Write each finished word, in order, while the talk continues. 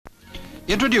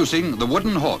Introducing the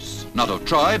wooden horse, not of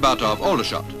Troy but of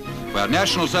Aldershot, where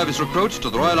National Service recruits to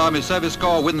the Royal Army Service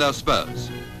Corps win their spurs.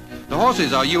 The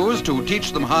horses are used to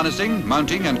teach them harnessing,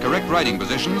 mounting and correct riding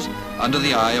positions under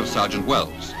the eye of Sergeant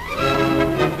Wells.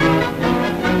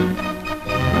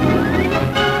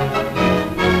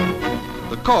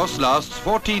 The course lasts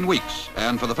 14 weeks,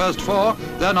 and for the first 4,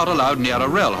 they're not allowed near a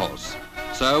rail horse.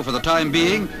 So for the time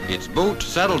being, it's boot,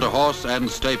 saddle to horse and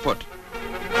stay put.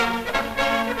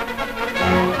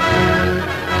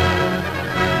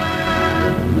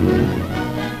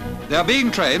 They're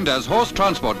being trained as horse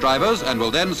transport drivers and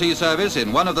will then see service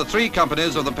in one of the 3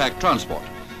 companies of the pack transport.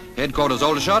 Headquarters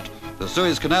Aldershot, the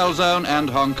Suez Canal Zone and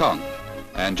Hong Kong.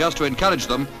 And just to encourage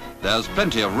them, there's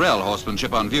plenty of rail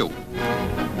horsemanship on view.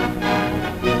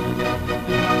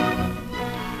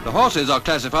 The horses are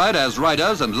classified as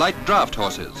riders and light draft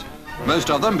horses, most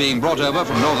of them being brought over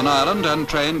from Northern Ireland and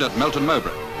trained at Melton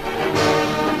Mowbray.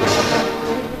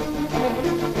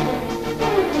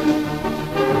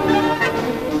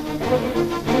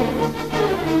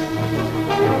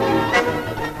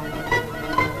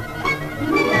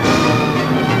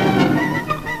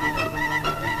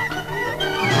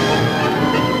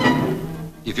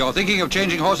 If you're thinking of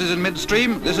changing horses in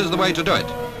midstream, this is the way to do it.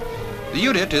 The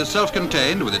unit is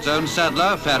self-contained with its own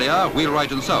saddler, farrier,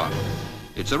 wheelwright and so on.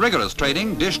 It's a rigorous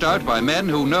training dished out by men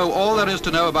who know all there is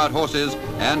to know about horses,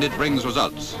 and it brings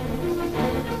results.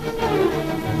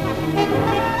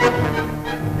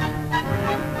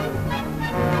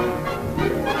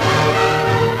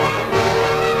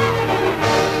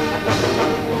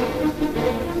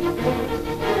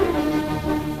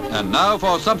 And now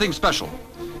for something special.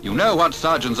 You know what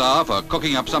sergeants are for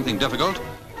cooking up something difficult.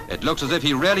 It looks as if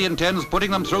he really intends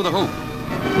putting them through the hoop.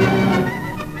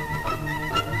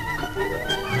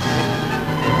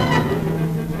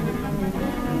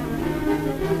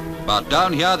 But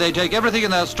down here they take everything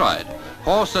in their stride.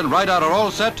 Horse and rider are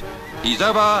all set. He's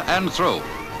over and through.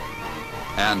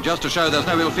 And just to show there's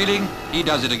no ill feeling, he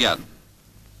does it again.